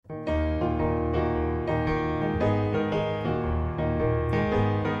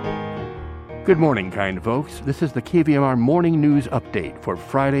Good morning, kind folks. This is the KVMR Morning News Update for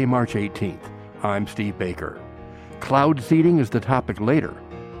Friday, March 18th. I'm Steve Baker. Cloud seeding is the topic later,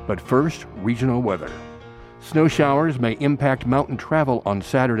 but first, regional weather. Snow showers may impact mountain travel on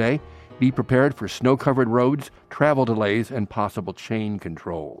Saturday. Be prepared for snow-covered roads, travel delays, and possible chain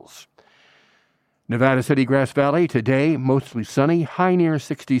controls. Nevada City, Grass Valley, today mostly sunny, high near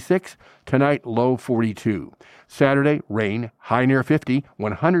 66, tonight low 42. Saturday, rain, high near 50,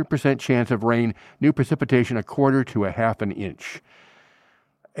 100% chance of rain, new precipitation a quarter to a half an inch.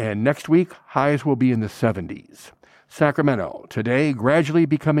 And next week, highs will be in the 70s. Sacramento, today gradually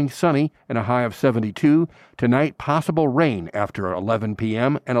becoming sunny and a high of 72. Tonight, possible rain after 11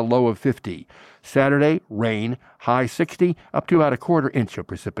 p.m. and a low of 50. Saturday, rain, high 60, up to about a quarter inch of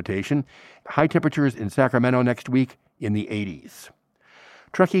precipitation. High temperatures in Sacramento next week in the 80s.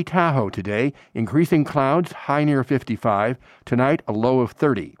 Truckee, Tahoe today, increasing clouds, high near 55. Tonight, a low of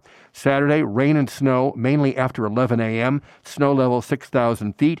 30. Saturday, rain and snow, mainly after 11 a.m. Snow level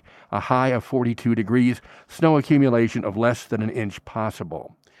 6,000 feet, a high of 42 degrees. Snow accumulation of less than an inch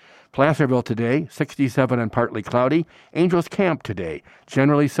possible. Placerville today, 67 and partly cloudy. Angels Camp today,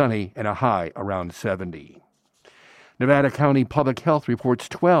 generally sunny and a high around 70. Nevada County Public Health reports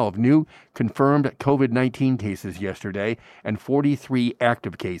 12 new confirmed COVID-19 cases yesterday and 43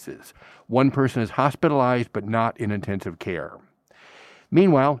 active cases. One person is hospitalized but not in intensive care.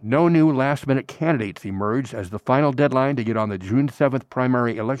 Meanwhile, no new last-minute candidates emerged as the final deadline to get on the June 7th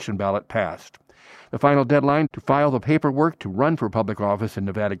primary election ballot passed. The final deadline to file the paperwork to run for public office in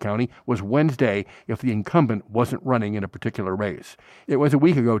Nevada County was Wednesday if the incumbent wasn't running in a particular race. It was a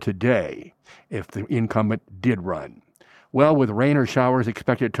week ago today if the incumbent did run. Well, with rain or showers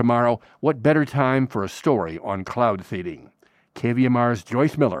expected tomorrow, what better time for a story on cloud seeding? KVMR's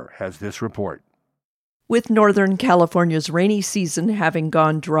Joyce Miller has this report. With Northern California's rainy season having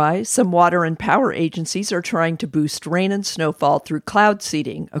gone dry, some water and power agencies are trying to boost rain and snowfall through cloud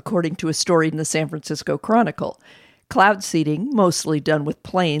seeding, according to a story in the San Francisco Chronicle. Cloud seeding, mostly done with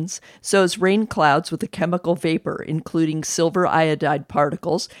planes, sows rain clouds with a chemical vapor, including silver iodide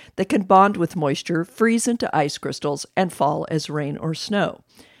particles that can bond with moisture, freeze into ice crystals, and fall as rain or snow.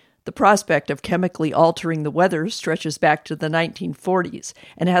 The prospect of chemically altering the weather stretches back to the 1940s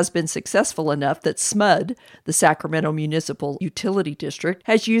and has been successful enough that SMUD, the Sacramento Municipal Utility District,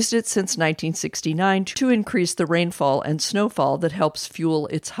 has used it since 1969 to increase the rainfall and snowfall that helps fuel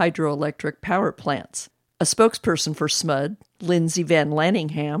its hydroelectric power plants. A spokesperson for SMUD, Lindsay Van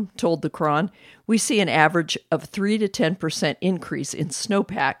Lanningham, told the Chron, "We see an average of 3 to 10% increase in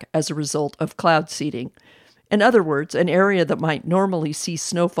snowpack as a result of cloud seeding. In other words, an area that might normally see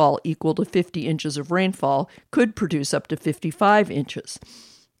snowfall equal to 50 inches of rainfall could produce up to 55 inches.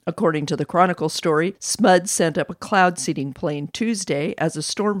 According to the Chronicle story, SMUD sent up a cloud seeding plane Tuesday as a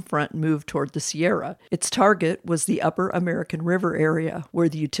storm front moved toward the Sierra. Its target was the upper American River area, where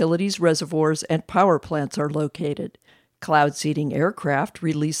the utilities, reservoirs, and power plants are located. Cloud seeding aircraft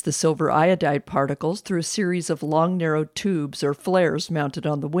release the silver iodide particles through a series of long, narrow tubes or flares mounted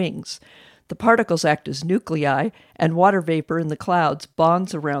on the wings. The particles act as nuclei, and water vapor in the clouds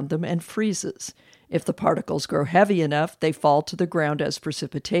bonds around them and freezes. If the particles grow heavy enough, they fall to the ground as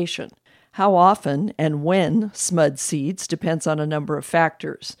precipitation. How often and when SMUD seeds depends on a number of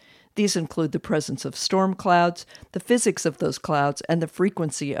factors. These include the presence of storm clouds, the physics of those clouds, and the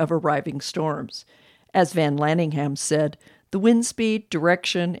frequency of arriving storms. As Van Lanningham said, the wind speed,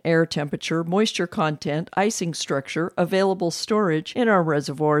 direction, air temperature, moisture content, icing structure, available storage in our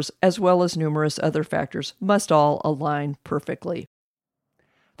reservoirs, as well as numerous other factors, must all align perfectly.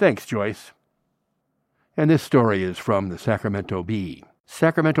 Thanks, Joyce. And this story is from the Sacramento Bee.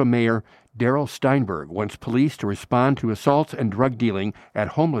 Sacramento Mayor Darrell Steinberg wants police to respond to assaults and drug dealing at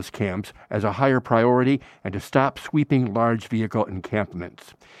homeless camps as a higher priority and to stop sweeping large vehicle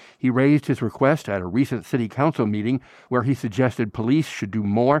encampments. He raised his request at a recent city council meeting where he suggested police should do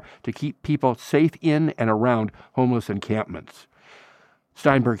more to keep people safe in and around homeless encampments.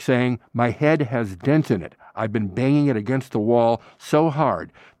 Steinberg saying, "My head has dents in it. I've been banging it against the wall so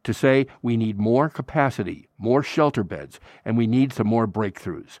hard to say we need more capacity, more shelter beds, and we need some more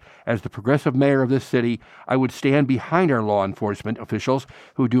breakthroughs. As the progressive mayor of this city, I would stand behind our law enforcement officials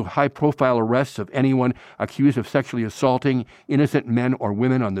who do high-profile arrests of anyone accused of sexually assaulting innocent men or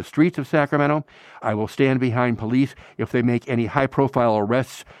women on the streets of Sacramento. I will stand behind police if they make any high-profile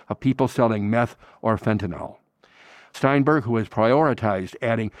arrests of people selling meth or fentanyl." Steinberg, who has prioritized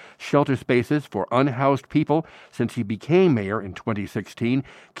adding shelter spaces for unhoused people since he became mayor in 2016,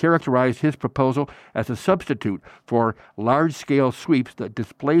 characterized his proposal as a substitute for large-scale sweeps that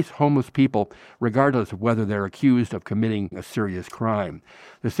displace homeless people regardless of whether they're accused of committing a serious crime.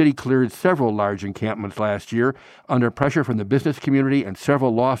 The city cleared several large encampments last year under pressure from the business community and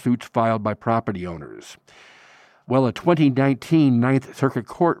several lawsuits filed by property owners. Well, a 2019 Ninth Circuit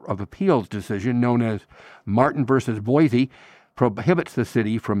Court of Appeals decision known as Martin v. Boise prohibits the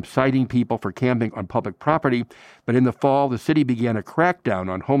city from citing people for camping on public property, but in the fall, the city began a crackdown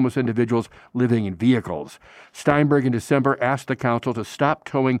on homeless individuals living in vehicles. Steinberg in December asked the council to stop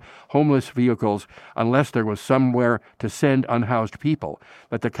towing homeless vehicles unless there was somewhere to send unhoused people,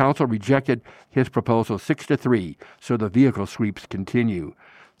 but the council rejected his proposal 6-3, so the vehicle sweeps continue.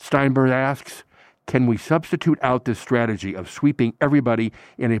 Steinberg asks, can we substitute out this strategy of sweeping everybody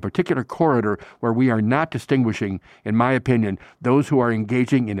in a particular corridor where we are not distinguishing, in my opinion, those who are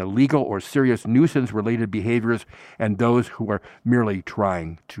engaging in illegal or serious nuisance-related behaviors and those who are merely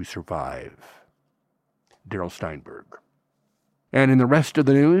trying to survive? Darrell Steinberg. And in the rest of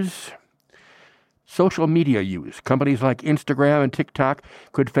the news, social media use. Companies like Instagram and TikTok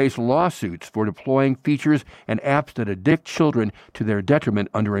could face lawsuits for deploying features and apps that addict children to their detriment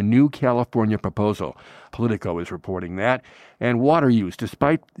under a new California proposal. Politico is reporting that. And water use.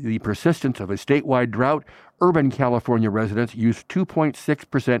 Despite the persistence of a statewide drought, urban California residents used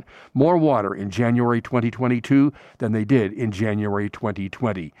 2.6% more water in January 2022 than they did in January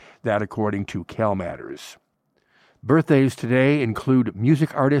 2020. That according to CalMatters. Birthdays today include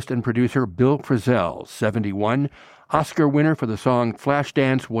music artist and producer Bill Frisell, 71, Oscar winner for the song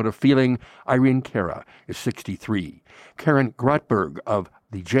Flashdance, What a Feeling, Irene Cara is 63, Karen Grotberg of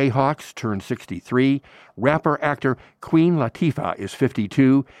the Jayhawks turned 63, rapper-actor Queen Latifah is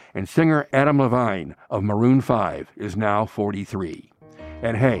 52, and singer Adam Levine of Maroon 5 is now 43.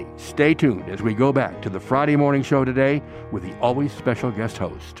 And hey, stay tuned as we go back to the Friday morning show today with the always special guest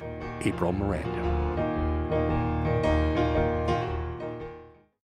host, April Miranda.